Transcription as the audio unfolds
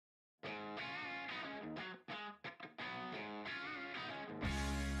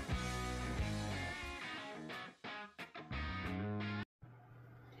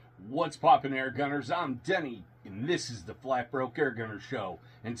What's poppin', air gunners? I'm Denny, and this is the Flat Broke Air Gunner Show.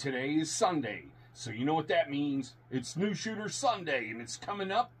 And today is Sunday, so you know what that means. It's New Shooter Sunday, and it's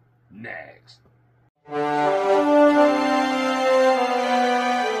coming up next.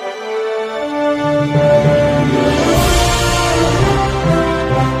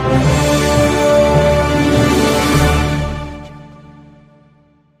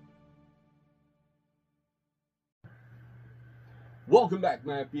 Welcome back,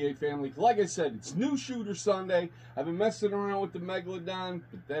 my FBA family. Like I said, it's New Shooter Sunday. I've been messing around with the Megalodon,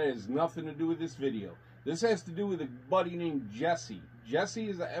 but that has nothing to do with this video. This has to do with a buddy named Jessy. Jessy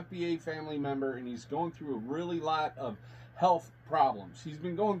is an FBA family member, and he's going through a really lot of health problems. He's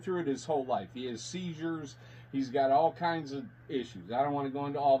been going through it his whole life. He has seizures. He's got all kinds of issues. I don't want to go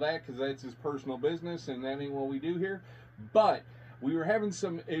into all that because that's his personal business, and that ain't what we do here. But we were having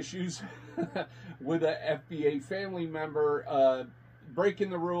some issues with a FBA family member breaking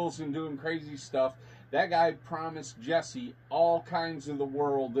the rules and doing crazy stuff. That guy promised Jessy all kinds of the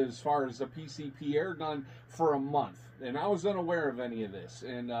world as far as a PCP air gun for a month. And I was unaware of any of this.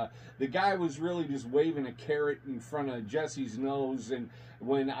 And the guy was really just waving a carrot in front of Jessy's nose. And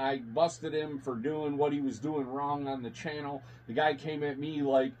when I busted him for doing what he was doing wrong on the channel, the guy came at me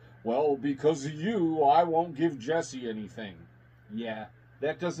like, well, because of you, I won't give Jessy anything. Yeah,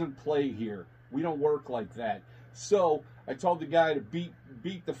 that doesn't play here. We don't work like that. So I told the guy to beat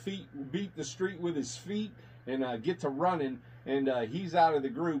the street with his feet and get to running. And he's out of the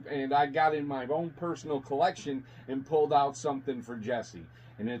group. And I got in my own personal collection and pulled out something for Jessy.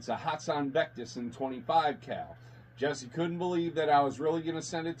 And it's a hatsan vectis in 25 cal. Jessy couldn't believe that I was really going to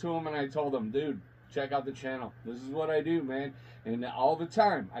send it to him. And I told him, dude, check out the channel. This is what I do, man. And all the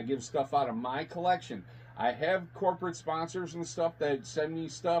time I give stuff out of my collection. I have corporate sponsors and stuff that send me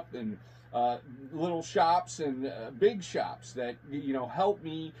stuff, and little shops and big shops that, you know, help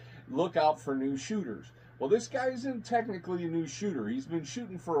me look out for new shooters. Well, this guy isn't technically a new shooter. He's been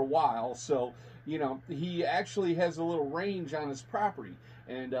shooting for a while, so, you know, he actually has a little range on his property.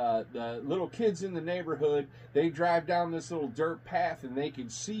 And the little kids in the neighborhood, they drive down this little dirt path and they can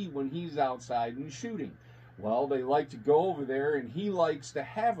see when he's outside and shooting. Well, they like to go over there, and he likes to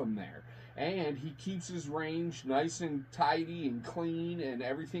have them there. And he keeps his range nice and tidy and clean and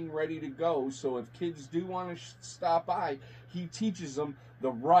everything ready to go. So if kids do want to stop by, he teaches them the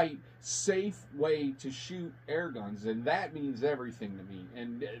right, safe way to shoot air guns. And that means everything to me.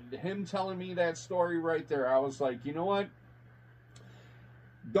 And him telling me that story right there, I was like, you know what?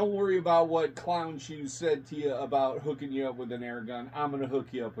 Don't worry about what Clown Shoes said to you about hooking you up with an air gun. I'm going to hook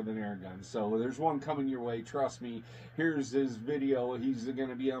you up with an air gun. So there's one coming your way. Trust me. Here's his video. He's going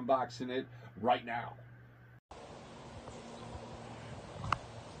to be unboxing it right now.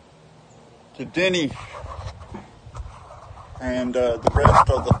 To Denny and the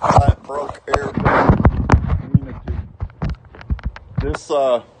rest of the Flat Broke Air Gun community. This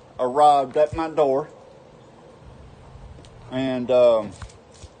arrived at my door. And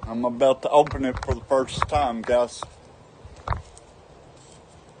I'm about to open it for the first time, guys.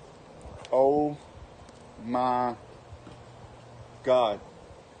 Oh my God,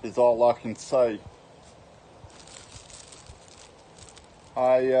 is all I can say.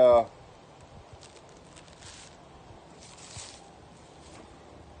 Guys,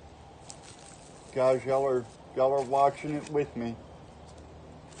 y'all are watching it with me.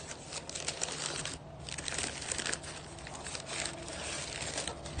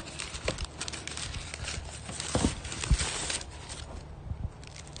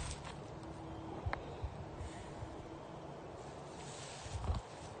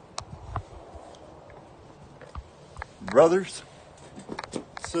 Brothers,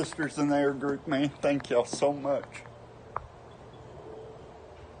 sisters in the air group, man, thank y'all so much.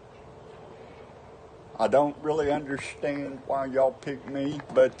 I don't really understand why y'all picked me,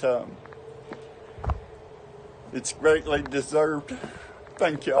 but it's greatly deserved.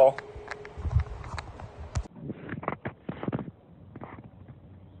 Thank y'all.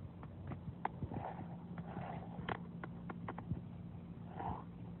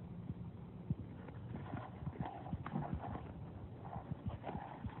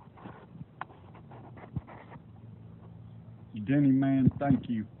 Denny, man, thank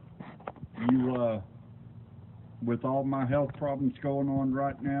you. You, with all my health problems going on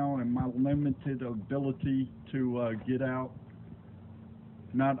right now and my limited ability to get out,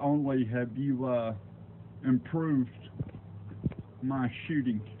 not only have you improved my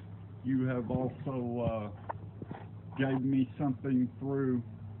shooting, you have also gave me something through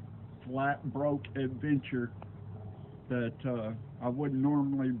Flat Broke Adventure that I wouldn't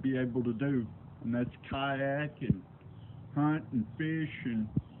normally be able to do, and that's kayak and hunt and fish and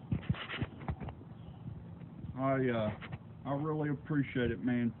I really appreciate it,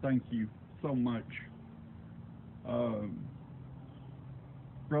 man. Thank you so much.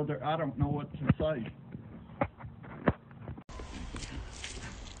 Brother, I don't know what to say.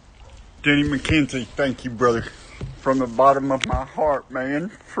 Denny McKenzie, thank you, brother. From the bottom of my heart, man,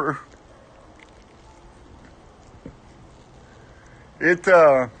 for it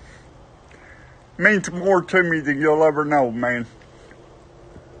means more to me than you'll ever know, man.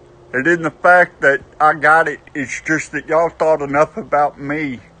 It isn't the fact that I got it, it's just that y'all thought enough about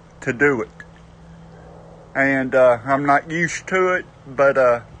me to do it. And I'm not used to it, but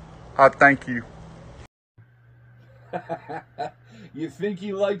I thank you. You think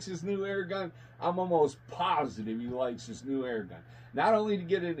he likes his new air gun? I'm almost positive he likes his new air gun. Not only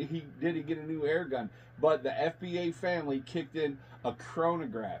did he get a new air gun, but the FBA family kicked in a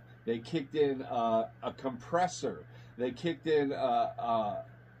chronograph. They kicked in a compressor. They kicked in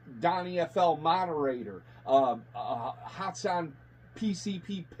Donnie FL moderator, hatsan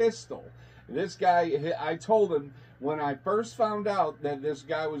PCP pistol. This guy, I told him when I first found out that this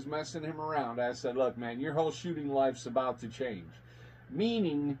guy was messing him around, I said, look, man, your whole shooting life's about to change.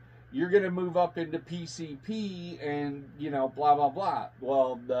 Meaning, you're going to move up into PCP and, you know, blah, blah, blah.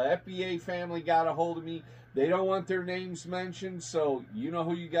 Well, the FBA family got a hold of me. They don't want their names mentioned, so you know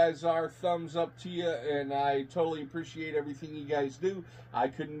who you guys are. Thumbs up to you, and I totally appreciate everything you guys do. I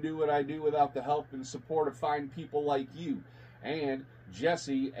couldn't do what I do without the help and support of fine people like you. And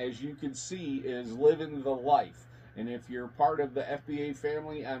Jessy, as you can see, is living the life. And if you're part of the FBA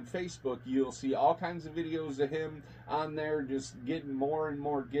family on Facebook, you'll see all kinds of videos of him on there just getting more and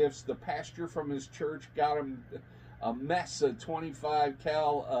more gifts. The pastor from his church got him a mess of 25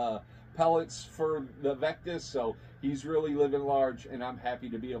 cal pellets for the vectis, so he's really living large, and I'm happy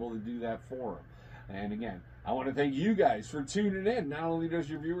to be able to do that for him. And again, I want to thank you guys for tuning in. Not only does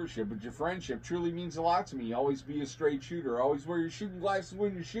your viewership, but your friendship truly means a lot to me. Always be a straight shooter. Always wear your shooting glasses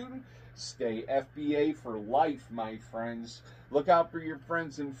when you're shooting. Stay FBA for life, my friends. Look out for your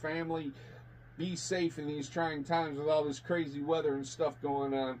friends and family. Be safe in these trying times with all this crazy weather and stuff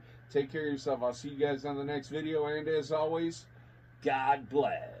going on. Take care of yourself. I'll see you guys on the next video, and as always, God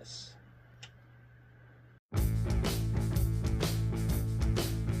bless.